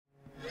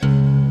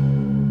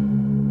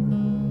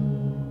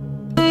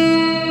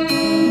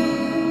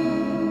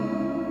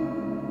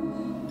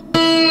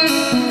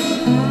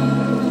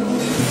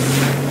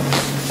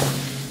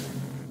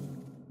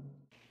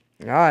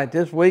right,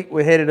 this week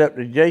we headed up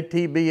to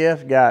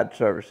JTBS Guide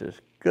Services.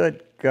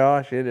 Good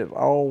gosh, it is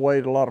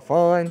always a lot of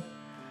fun.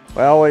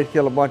 We always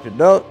kill a bunch of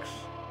ducks.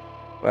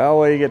 We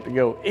always get to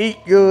go eat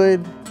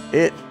good.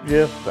 It's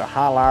just the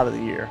highlight of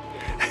the year.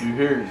 You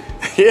hear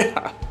it?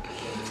 Yeah.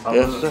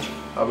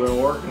 I've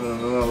been working and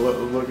then I was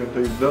looking at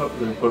these ducks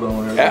they put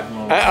on here this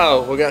morning.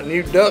 Uh-oh, we got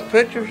new duck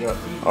pictures? We got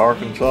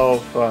Arkansas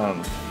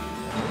finds.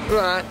 That's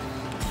right.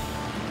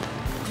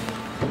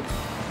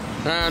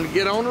 Time to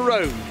get on the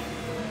road.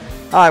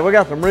 All right, we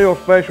got some real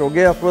special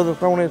guests with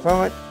us on this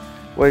hunt.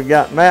 We've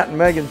got Matt and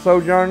Megan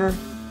Sojourner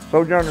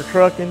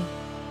Trucking.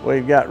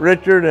 We've got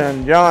Richard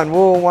and John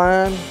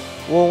Woolwine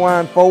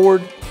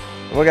Ford.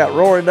 And we got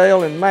Rory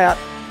Dale and Matt.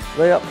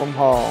 They up from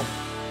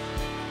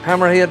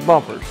Hammerhead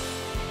Bumpers.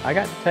 I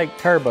got to take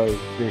Turbo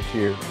this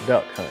year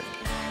duck hunting,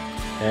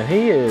 and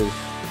he is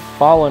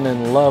falling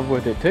in love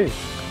with it too.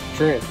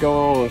 Trent's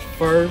going on his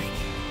first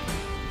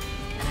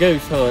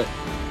goose hunt,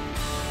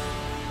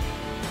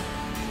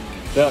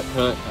 duck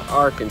hunt to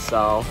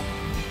Arkansas,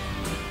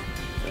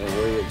 and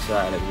we're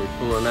excited. We're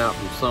pulling out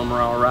from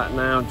Summerall right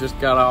now, just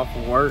got off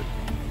of work.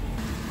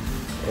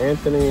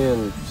 Anthony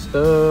and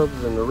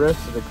Stubbs and the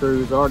rest of the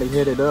crew's already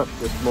headed up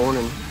this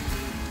morning.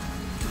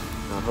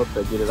 I hope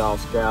they get it all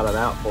scouted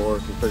out for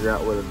us and figure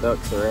out where the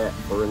ducks are at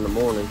for in the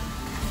morning,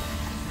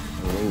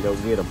 and we can go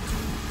get them.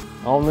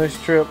 On this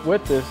trip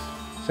with us,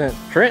 since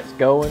Trent's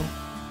going,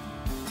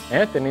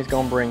 Anthony's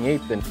gonna bring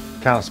Ethan.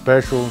 Kind of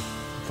special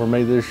for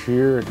me this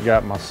year. It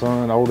got my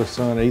son, oldest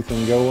son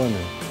Ethan, going,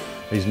 and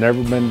he's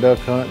never been duck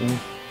hunting,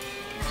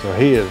 so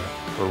he is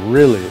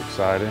really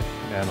excited,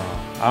 and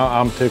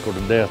I'm tickled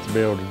to death to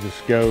be able to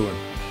just go and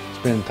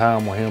spend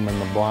time with him in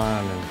the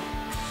blind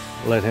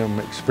and let him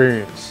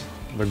experience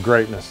the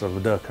greatness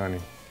of duck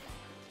hunting.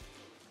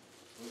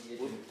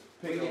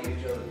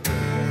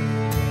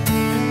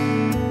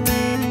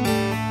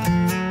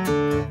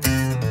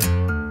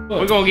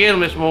 We're gonna get them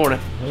this morning.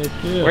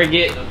 Yeah. We're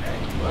getting them.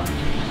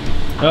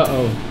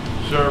 Uh-oh.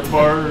 Shirt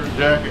furs,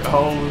 jacket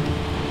holders,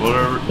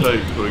 whatever it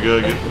takes. We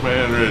gotta get the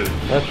man ready.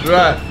 That's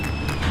right.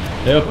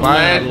 Help him I out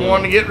asked a little.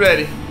 one to get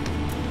ready.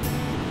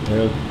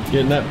 Yeah,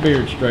 getting that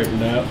beard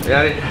straightened out.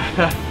 Got it.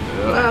 I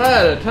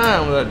had a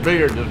time with that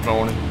beard this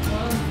morning.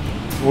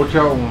 What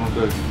y'all want to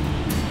do?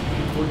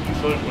 What do you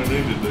think we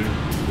need to do?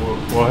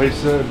 Well, he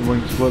said we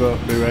can split up,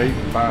 do 8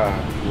 and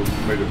 5 would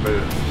be the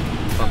best.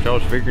 Thought y'all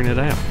was figuring it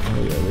out.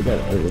 Oh yeah, we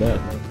gotta figure it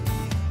out.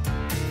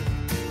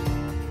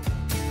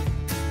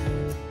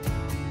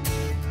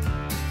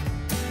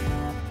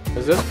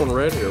 Is this one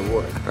ready or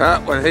what?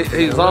 Right, well,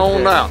 he's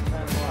zoned out.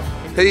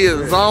 He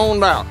is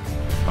zoned out.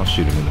 I'll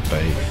shoot him in the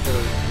face. That's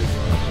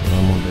what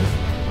I'm gonna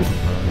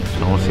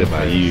do. I want to sit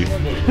by you.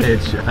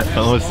 Headshot. I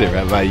want to sit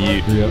right by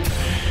you. Yep.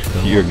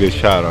 You're a good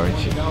shot, aren't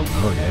you?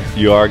 Oh yeah.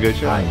 You are a good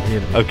shot? I can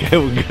hit him. Okay,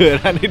 well good.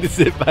 I need to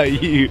sit by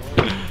you.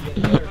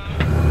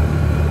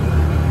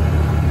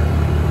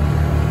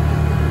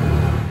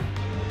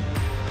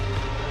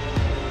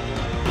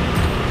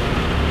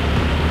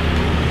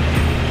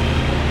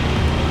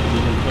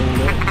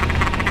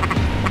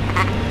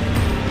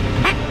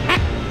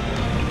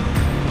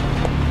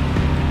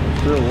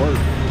 Still works.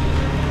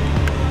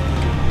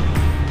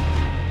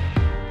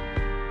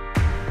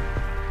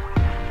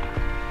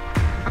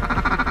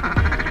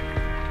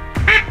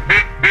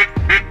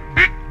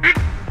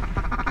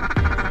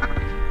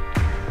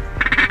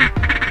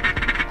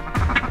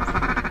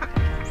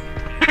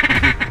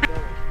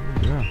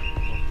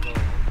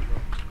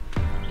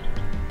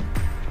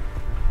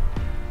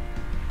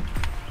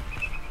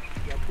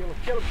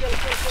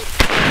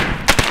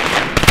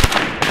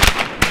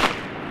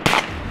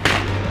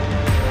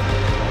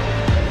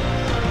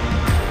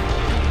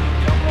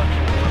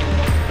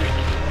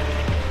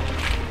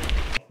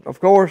 Of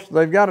course,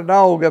 they've got a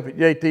dog up at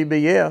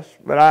JTBS,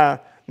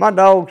 but my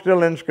dog's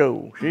still in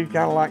school. She's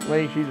kind of like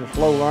me. She's a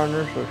slow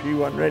learner, so she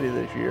wasn't ready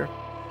this year.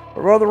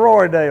 But Brother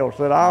Rory Dale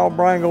said, I'll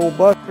bring old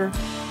Buster,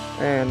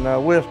 and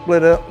we'll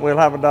split up and we'll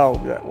have a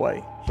dog that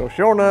way. So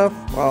sure enough,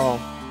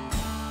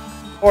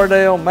 Rory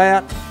Dale,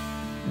 Matt,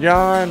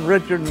 John,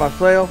 Richard, and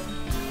myself,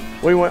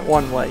 we went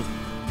one way.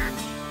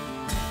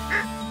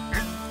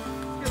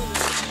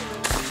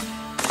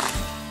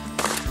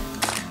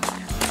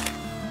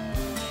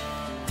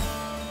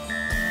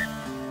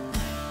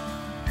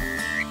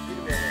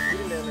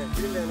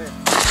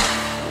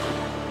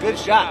 Good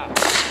shot.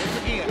 Once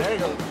again, there you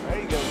go. There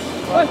you go.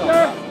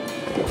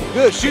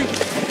 Good shooting.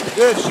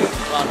 Good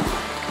shooting, Roger.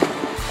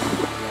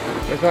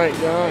 That's right,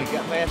 John. You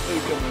got fast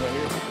food coming right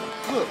here.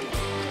 Look.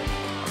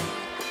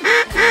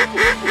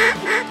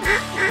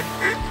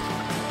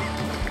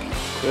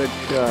 Good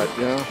shot,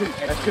 John.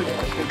 That's good.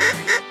 That's good.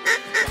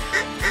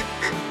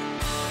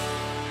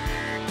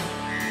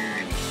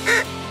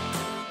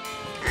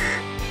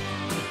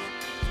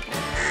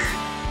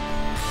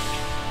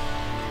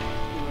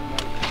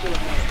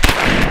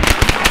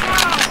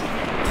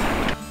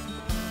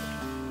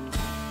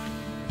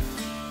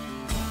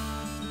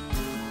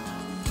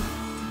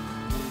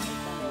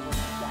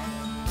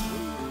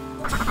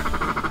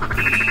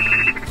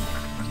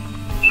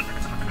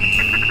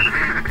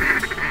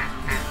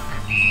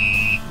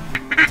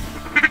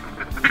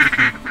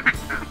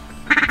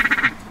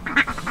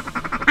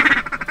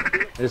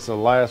 It's the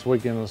last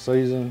weekend of the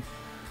season.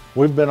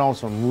 We've been on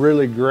some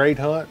really great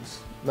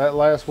hunts that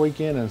last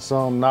weekend and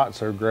some not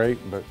so great,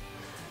 but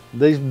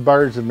these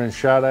birds have been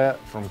shot at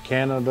from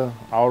Canada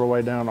all the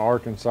way down to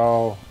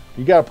Arkansas.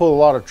 You got to pull a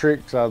lot of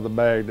tricks out of the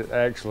bag to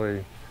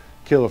actually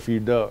kill a few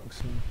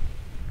ducks.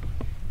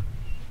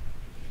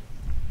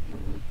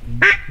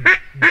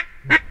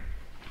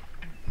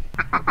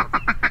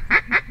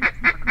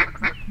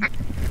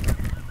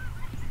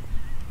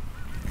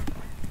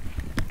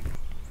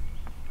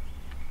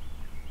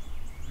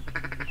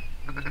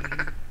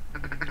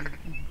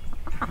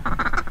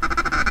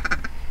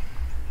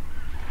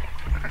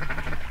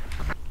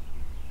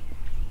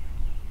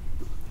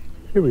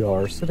 Here we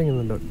are, sitting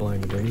in the duck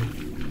blind today,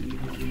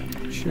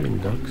 shooting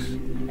ducks.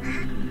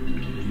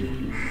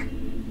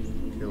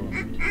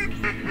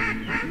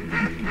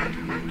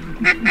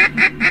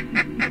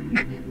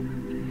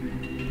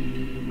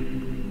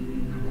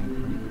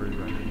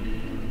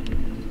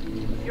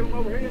 Get him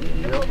over here, get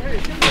him over here,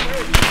 get him over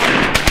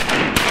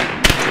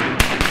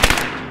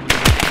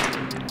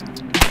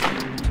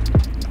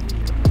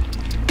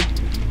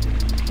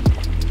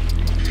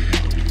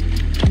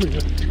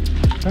here.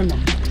 Come on.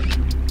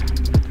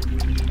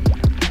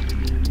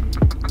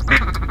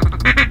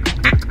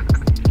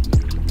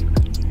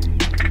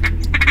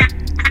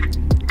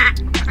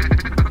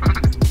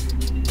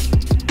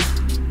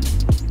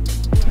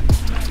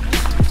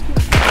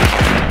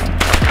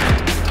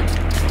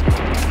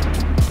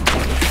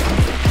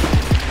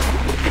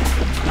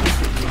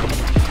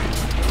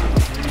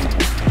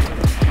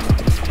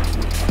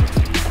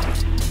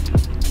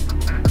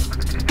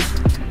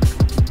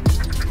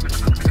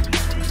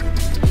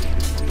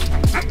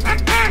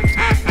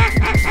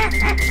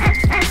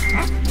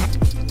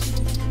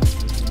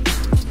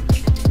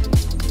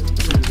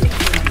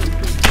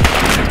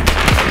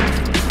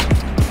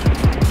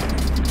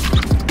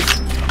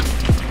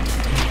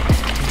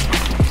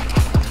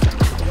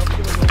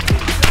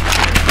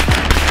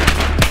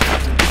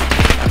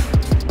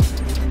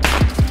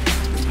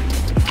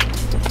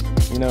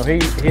 You know,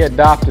 he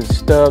adopted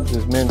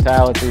Stubbs'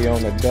 mentality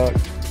on the duck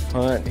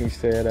hunt. He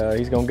said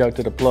he's gonna go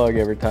to the plug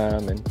every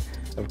time, and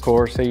of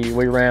course we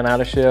ran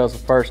out of shells the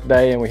first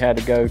day and we had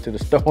to go to the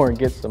store and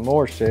get some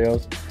more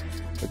shells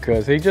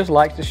because he just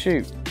likes to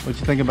shoot. What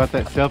you think about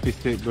that selfie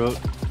stick, Brooke?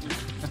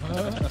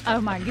 Oh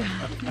my God.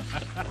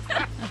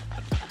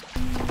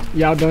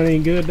 Y'all done any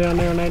good down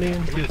there on that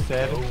end? We did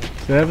 7.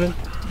 7?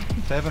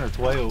 7 or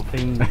 12.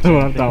 That's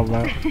what I'm talking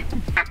about.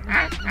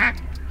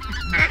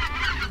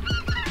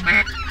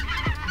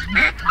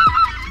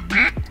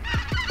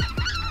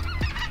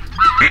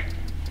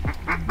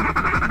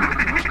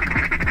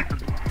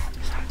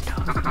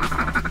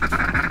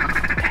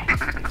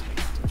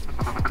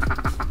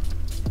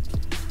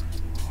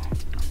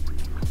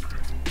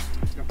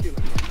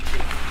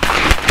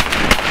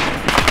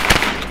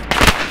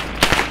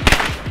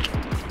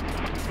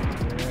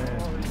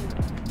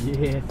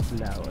 Yes,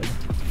 Lord.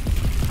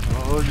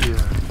 Oh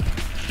yeah.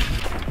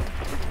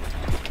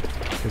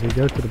 Did he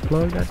go to the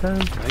plug that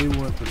time? He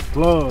went to the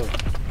plug.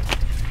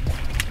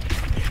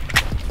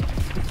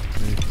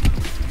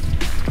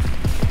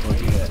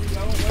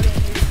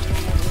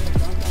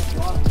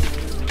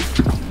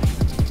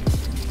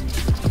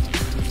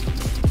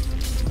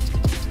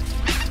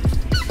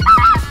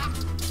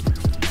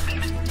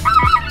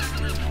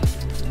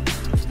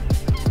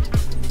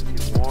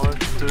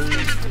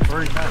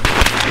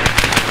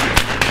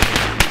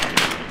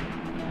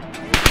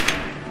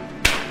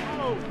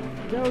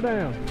 Go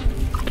down.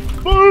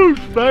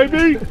 Boost,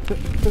 baby!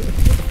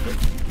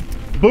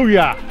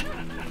 Booyah!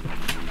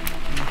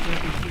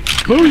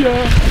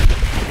 Booyah!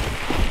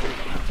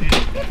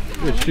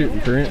 Good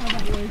shooting, Trent.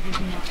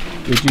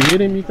 Did you hit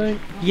him, you think?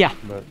 Yeah.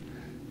 But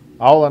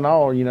all in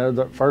all, you know,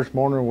 the first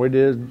morning we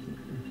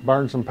did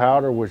burn some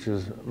powder, which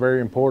is very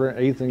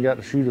important. Ethan got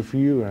to shoot a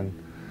few, and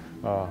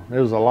it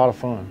was a lot of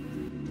fun.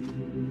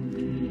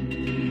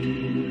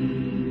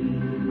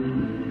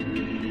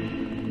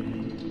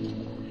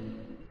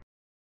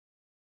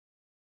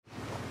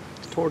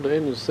 Toward the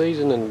end of the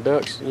season, and the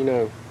ducks, you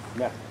know,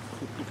 I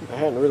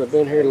hadn't really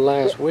been here the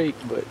last week,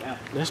 but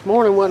this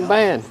morning wasn't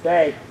bad.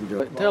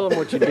 But tell them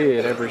what you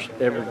did every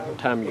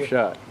time you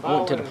shot. I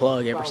went to the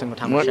plug every single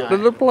time I Went shot. to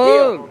the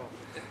plug.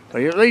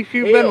 Well, at least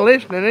you've been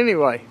listening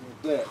anyway.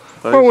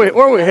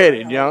 Where we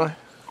headed, John?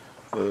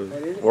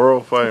 The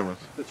world famous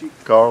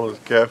Carla's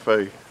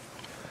Cafe.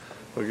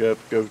 We got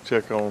to go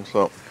check on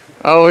something.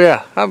 Oh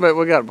yeah, I bet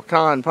we got a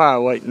pecan pie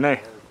waiting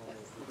there.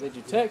 Did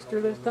you text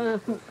her this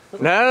time?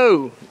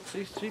 No,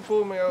 She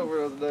pulled me over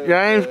the other day.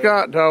 James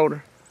Scott told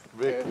her.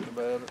 Vicky.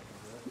 About it.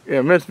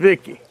 Yeah, Miss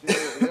Vicky.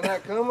 They're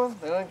not coming?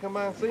 They ain't come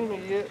by and see me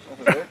yet. I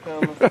said, they're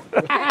coming.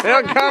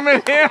 They'll come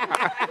in here.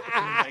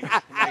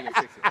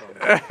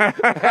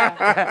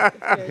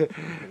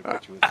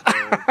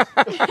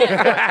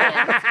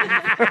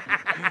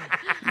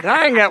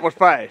 Dang, that was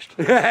fast.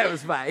 That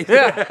was fine.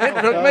 Yeah,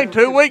 it took me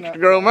 2 weeks to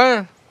grow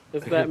mine.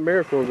 It's that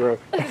miracle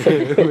growth.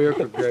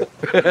 Miracle growth.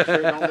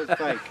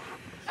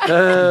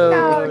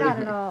 No, not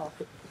at all.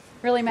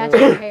 Really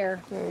matches your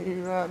hair.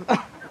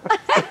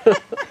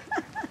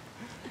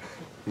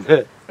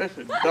 That's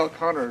a duck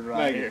hunter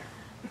right here.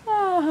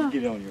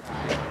 Get on your.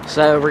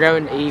 So we're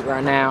going to eat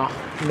right now,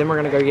 and then we're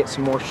gonna go get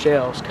some more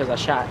shells because I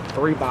shot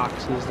 3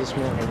 boxes this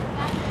morning,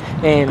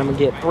 and I'm gonna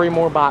get 3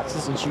 more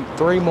boxes and shoot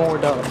 3 more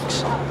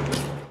ducks.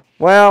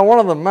 Well, one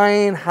of the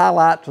main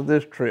highlights of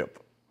this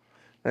trip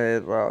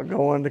is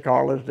going to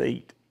Carla's to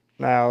eat.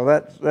 Now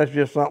that's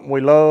just something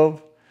we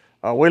love.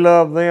 We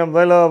love them,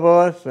 they love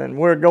us, and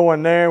we're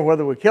going there.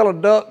 Whether we kill a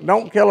duck,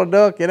 don't kill a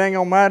duck, it ain't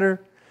gonna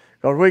matter,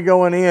 because we're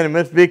going in and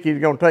Miss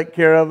Vicky's gonna take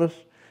care of us.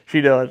 She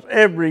does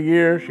every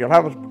year. She'll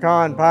have us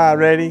pecan pie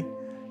ready.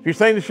 If you've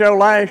seen the show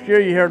last year,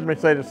 you heard me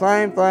say the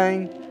same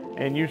thing,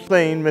 and you've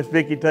seen Miss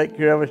Vicky take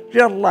care of us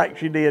just like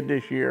she did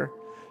this year.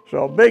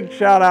 So a big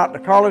shout out to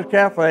Carla's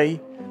Cafe,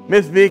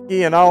 Miss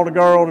Vicky, and all the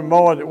girls and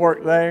boys that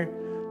work there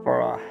for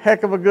a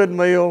heck of a good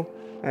meal,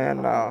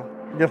 and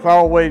just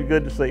always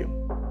good to see them.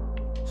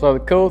 So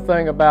the cool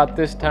thing about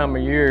this time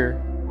of year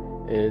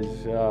is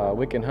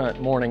we can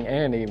hunt morning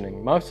and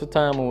evening. Most of the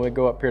time when we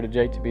go up here to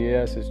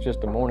JTBS, it's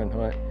just a morning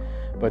hunt.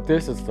 But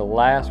this is the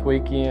last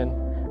weekend,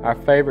 our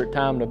favorite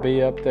time to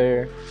be up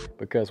there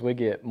because we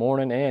get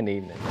morning and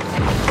evening.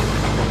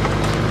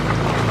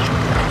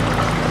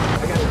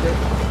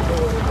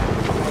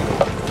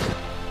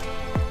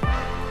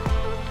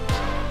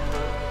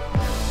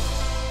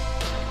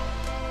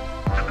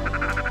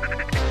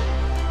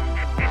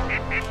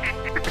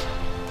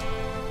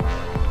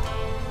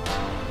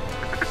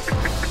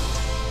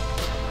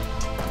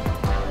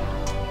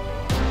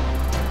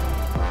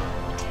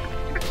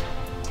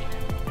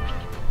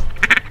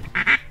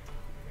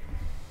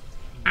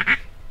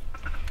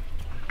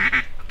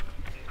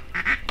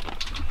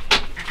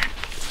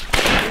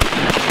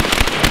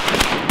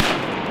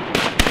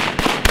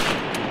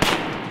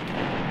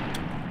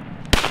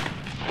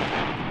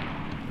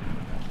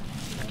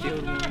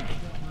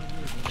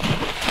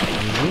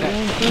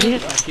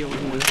 Yes. Boom,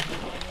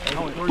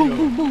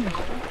 boom, boom.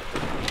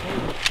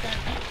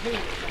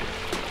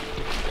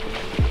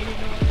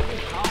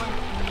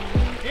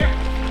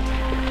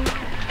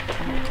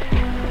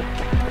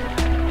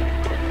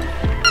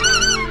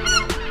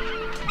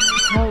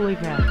 Holy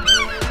crap.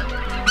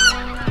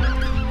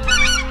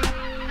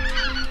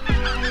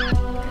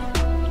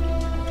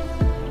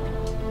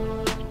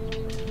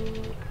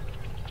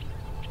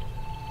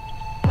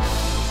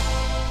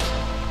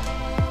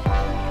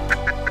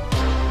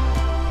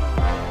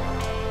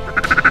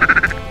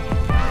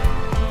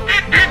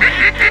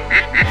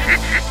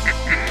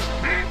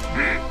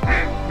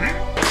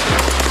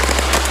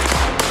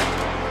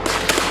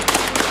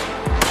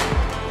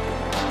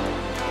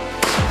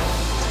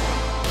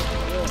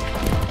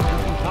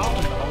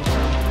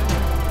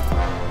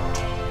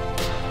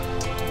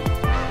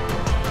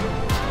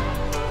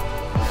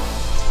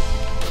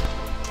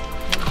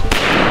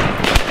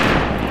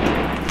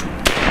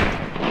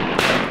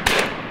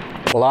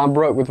 Well, I'm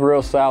Brooke with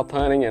Real South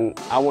Hunting, and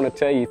I want to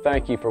tell you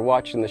thank you for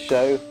watching the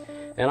show.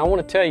 And I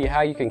want to tell you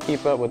how you can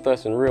keep up with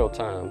us in real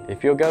time.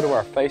 If you'll go to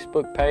our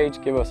Facebook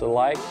page, give us a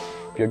like.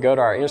 If you'll go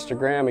to our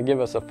Instagram and give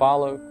us a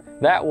follow,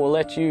 that will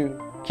let you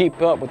keep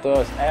up with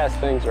us as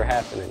things are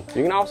happening.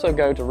 You can also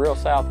go to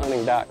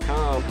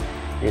realsouthhunting.com.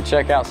 You can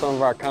check out some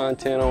of our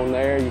content on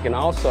there. You can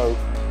also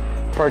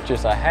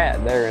purchase a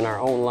hat there in our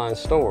online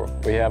store.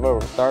 We have over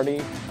 30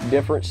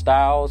 different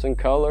styles and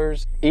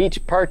colors.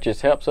 Each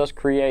purchase helps us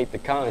create the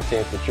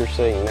content that you're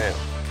seeing now.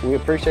 We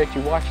appreciate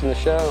you watching the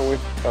show, and we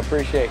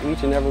appreciate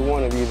each and every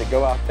one of you that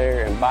go out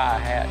there and buy a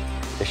hat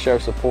to show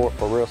support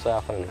for Real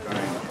South Hunting.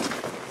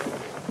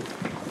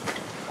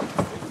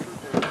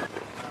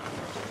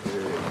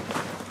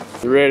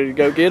 You ready to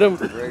go get them?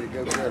 Ready to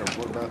go get them.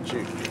 What about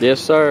you? Yes,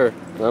 sir.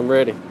 I'm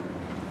ready.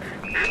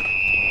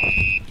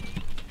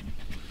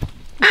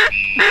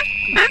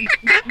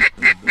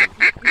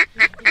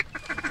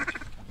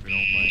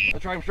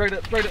 Let's try him straight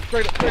up, straight up,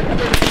 straight up, straight up,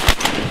 straight up.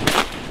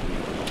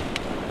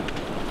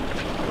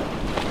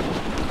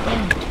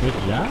 Good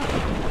job.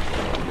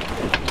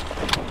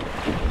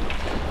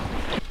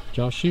 Did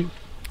y'all shoot?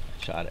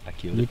 Shot it. I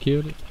killed You it.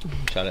 killed it?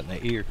 Shot it in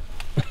the ear.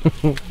 I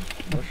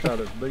shot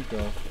his beak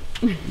off.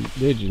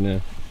 Did you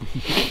now?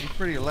 He's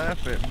pretty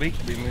laugh at beak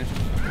be missing.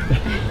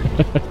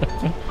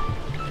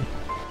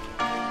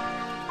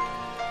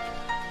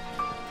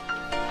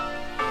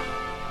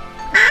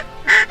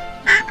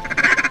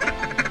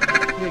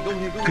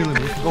 Kill him.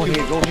 Go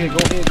ahead, go ahead, go ahead, go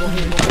ahead, go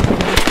ahead.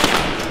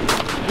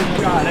 Good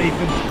shot,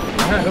 Ethan.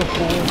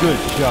 Good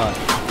shot.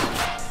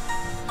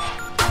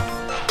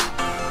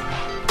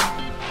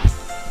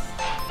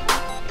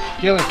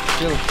 Kill him,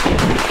 kill him.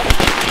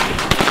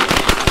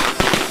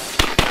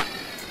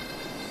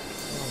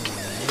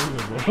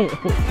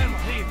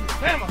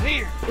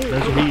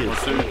 That's what he is.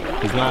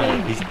 He's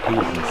lying. He's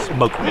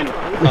smoking.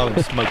 Oh,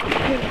 he's smoking.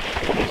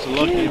 It's a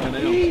lucky even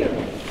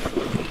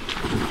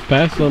else.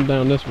 Pass some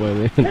down this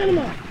way then.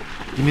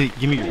 Give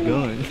me your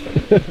gun.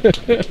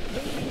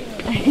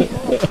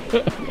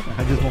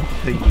 I just want to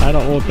take. I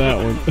don't want that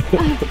one.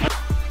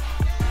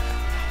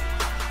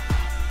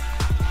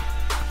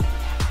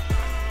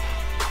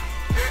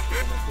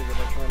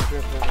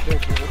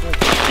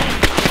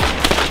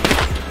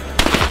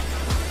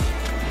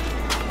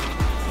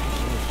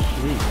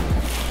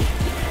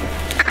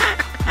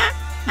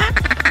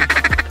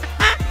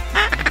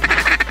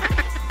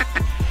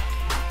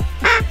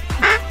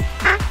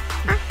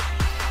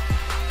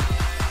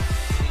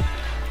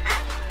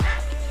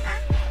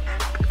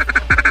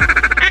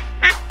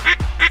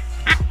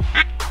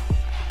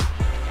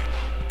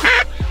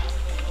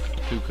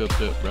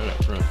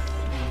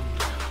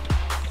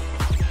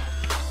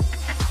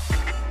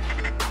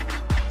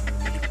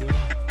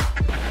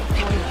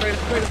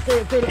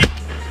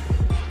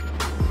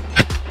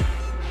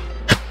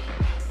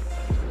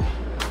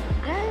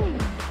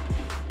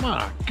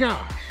 My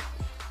gosh.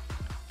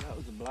 That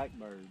was a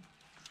blackbird.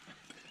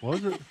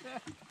 Was it?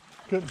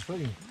 Couldn't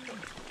see.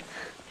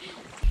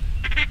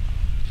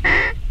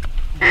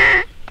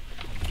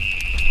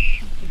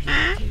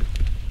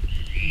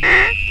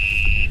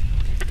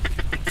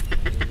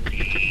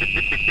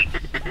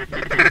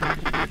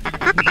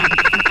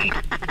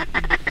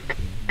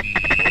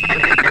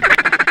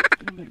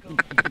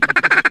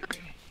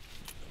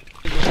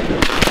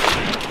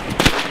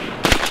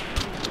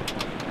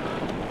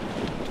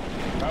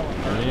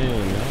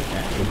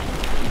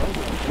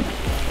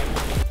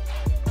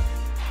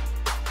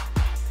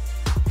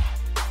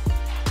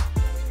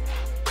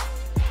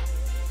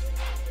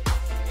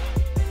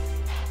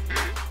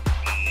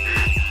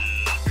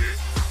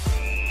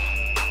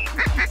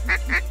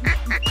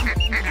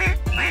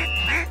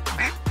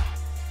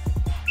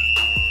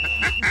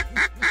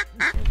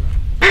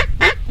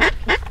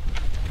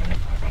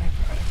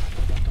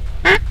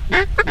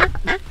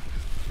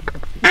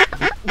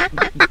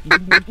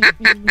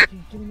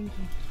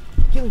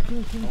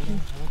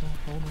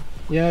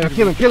 Yeah,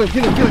 kill him. Gonna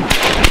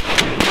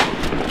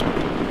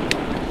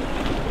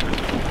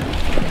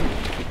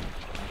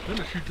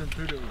shoot them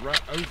through that was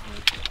right over it.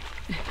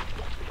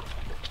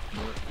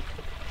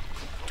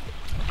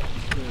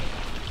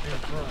 In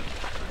front.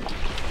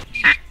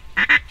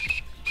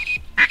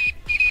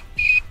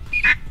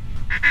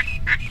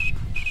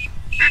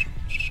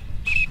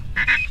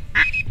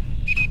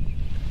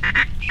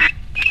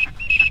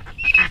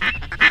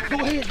 Go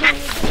ahead.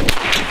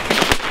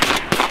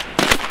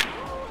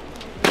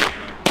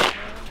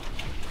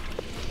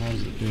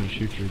 How's it feel to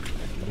shoot your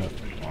duck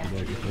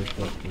like your first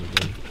duck for the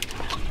day?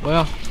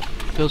 Well,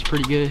 feels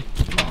pretty good.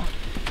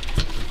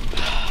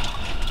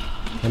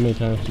 How many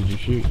times did you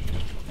shoot?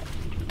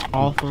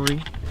 All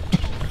 3.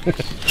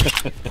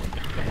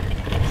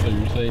 So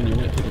you're saying you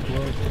went to the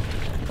club?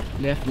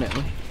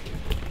 Definitely.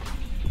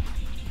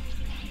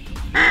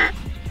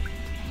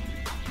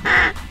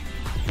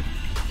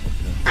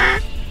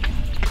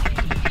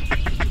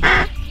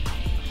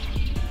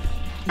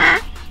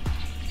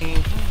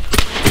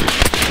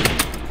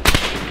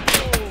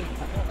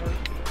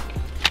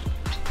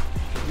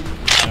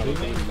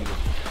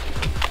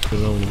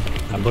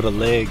 I put a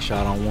leg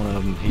shot on one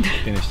of them. He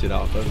finished it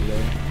off over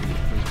there.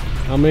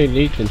 How many did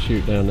Ethan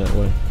shoot down that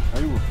way?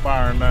 He was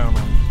firing down on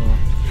them, son.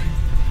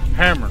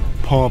 Hammering them.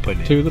 Pumping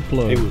it. To the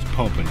plug. He was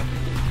pumping it.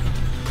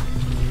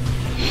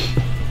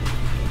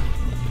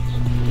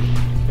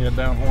 Head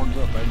down, horns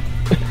up, baby.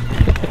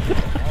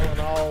 All in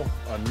all,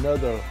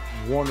 another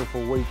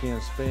wonderful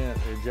weekend spent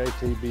at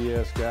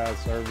JTBS Guide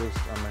Service.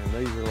 I mean,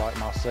 these are like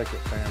my second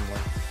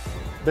family.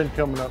 Been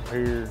coming up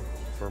here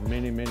for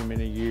many, many,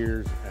 many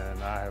years,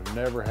 and I have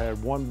never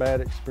had one bad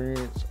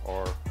experience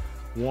or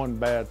one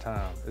bad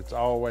time. It's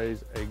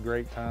always a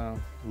great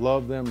time.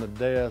 Love them to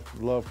death,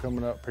 love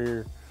coming up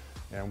here,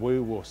 and we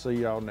will see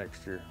y'all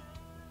next year.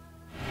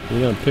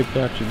 You done picked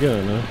out your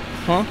gun,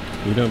 huh?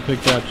 Huh? You done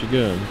picked out your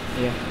gun.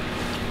 Yeah.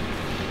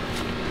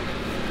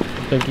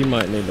 I think you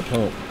might need the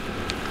pump.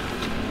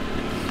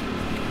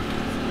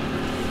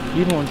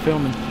 You the one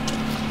filming.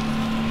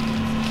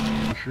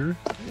 Sure.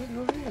 Yeah,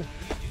 go ahead.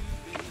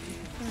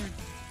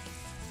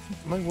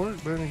 May work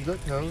better than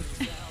duck nose.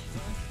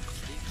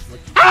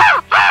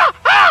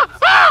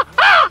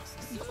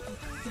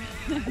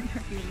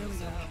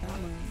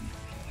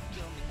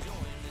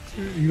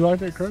 You like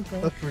that croak?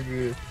 That's pretty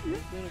good.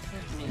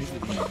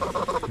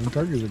 Them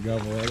turkeys will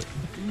gobble at it.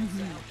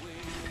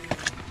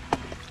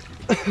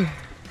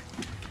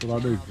 That's what I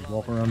do, just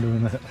walk around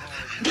doing that.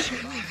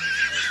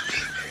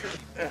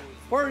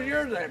 Where's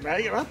yours at,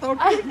 man? I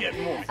thought you were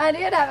getting one. I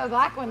did have a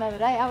black one the other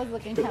day. I was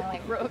looking kind of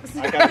like Brooks.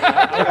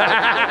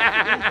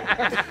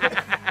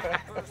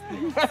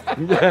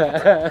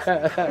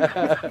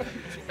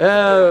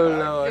 Oh,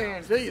 Lord. I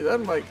guarantee you,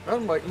 that'll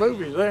make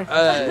movies there.